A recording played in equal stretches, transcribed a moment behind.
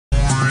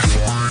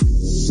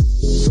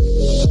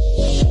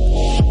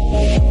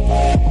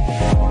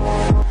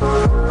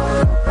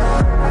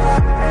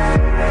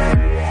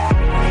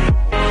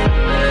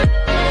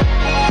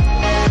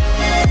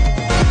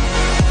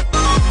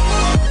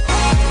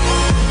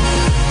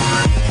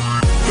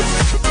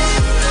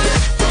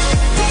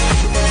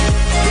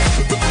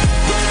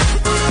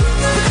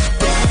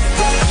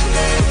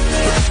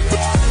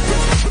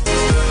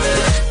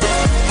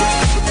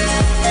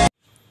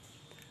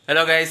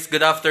Hello guys, good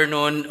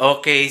afternoon.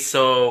 Okay,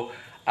 so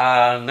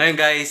ngayon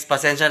guys,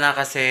 pasensya na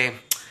kasi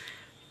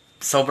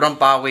sobrang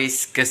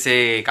pawis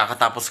kasi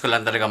kakatapos ko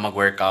lang talaga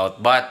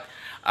mag-workout. But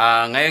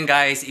ngayon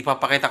guys,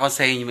 ipapakita ko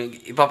sa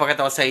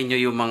inyo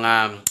yung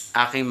mga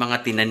aking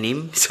mga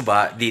tinanim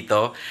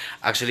dito.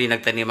 Actually,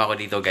 nagtanim ako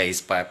dito guys.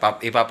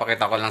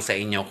 Ipapakita ko lang sa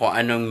inyo kung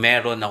anong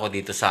meron ako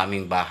dito sa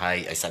aming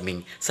bahay.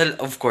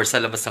 Of course,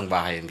 sa labas ng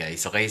bahay yun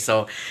guys. Okay,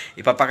 so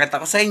ipapakita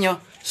ko sa inyo.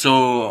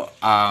 So,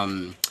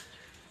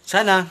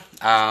 sana,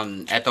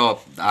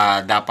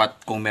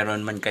 dapat kung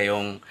meron man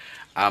kayong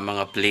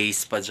mga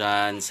place pa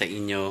dyan sa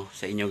inyo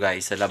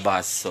guys, sa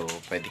labas. So,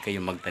 pwede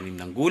kayong magtanim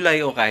ng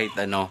gulay o kahit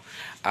ano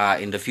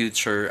in the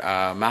future.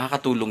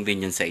 Makakatulong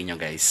din yun sa inyo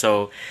guys.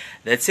 So,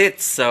 that's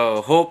it.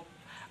 So, hope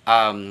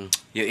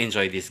you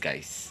enjoy this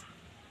guys.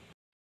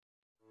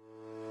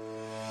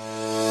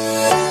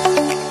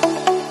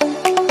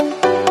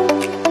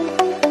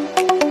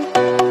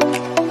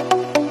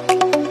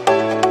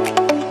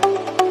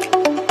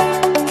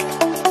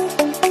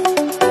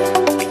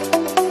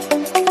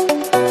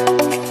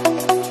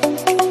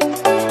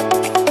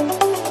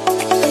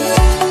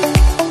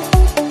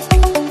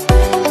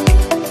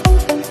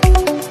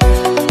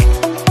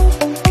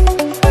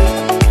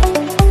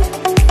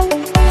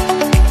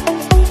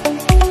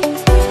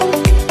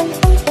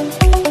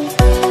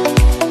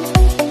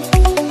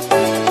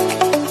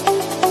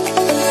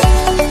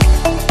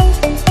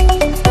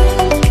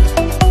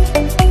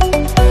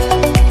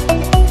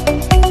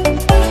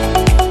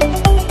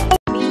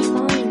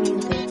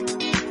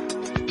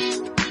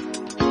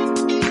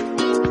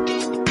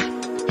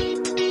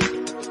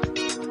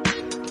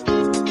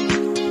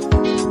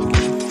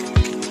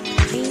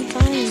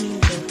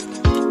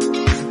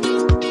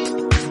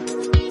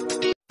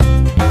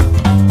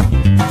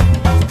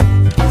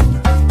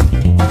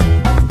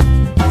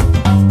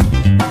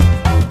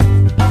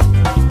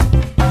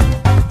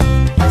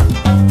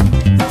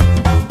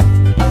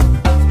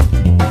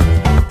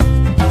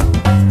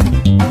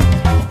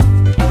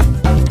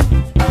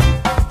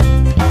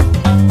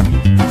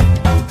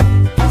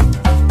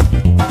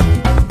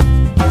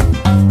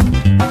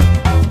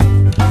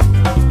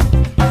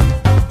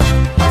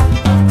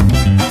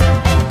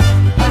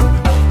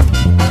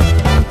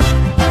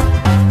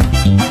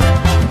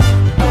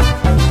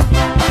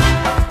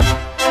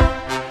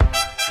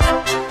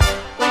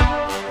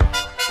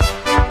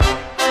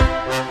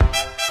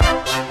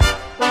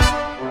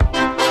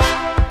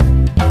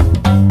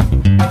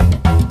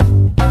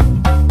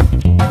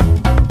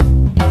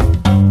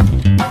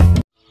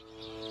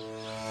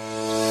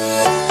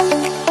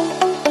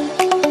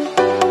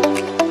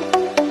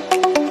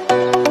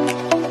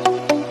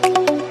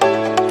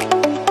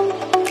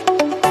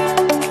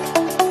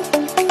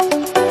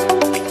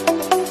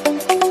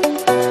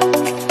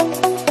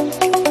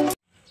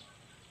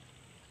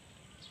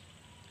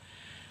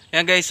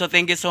 Yeah guys, so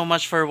thank you so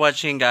much for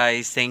watching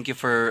guys. Thank you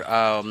for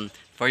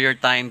your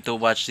time to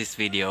watch this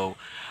video.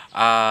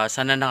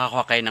 Sana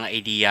nakakuha kayo ng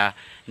idea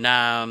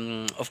na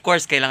of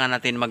course kailangan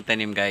natin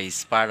magtanim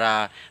guys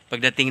para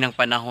pagdating ng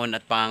panahon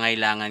at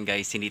pangangailangan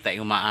guys, hindi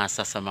tayo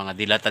umaasa sa mga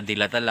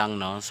dilata-dilata lang,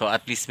 no? So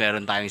at least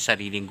meron tayong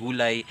sariling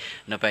gulay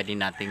na pwede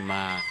nating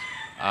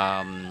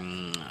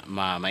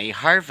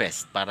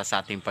mai-harvest para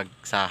sa ating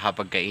sa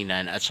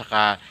hapagkainan at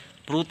saka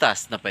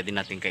prutas na pwede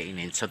natin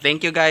kainin. So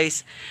thank you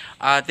guys.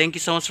 Thank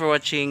you so much for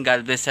watching.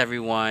 God bless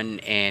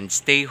everyone and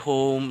stay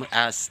home,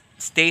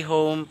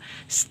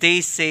 stay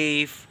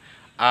safe.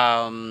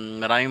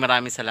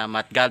 Maraming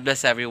salamat. God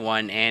bless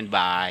everyone and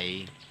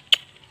bye.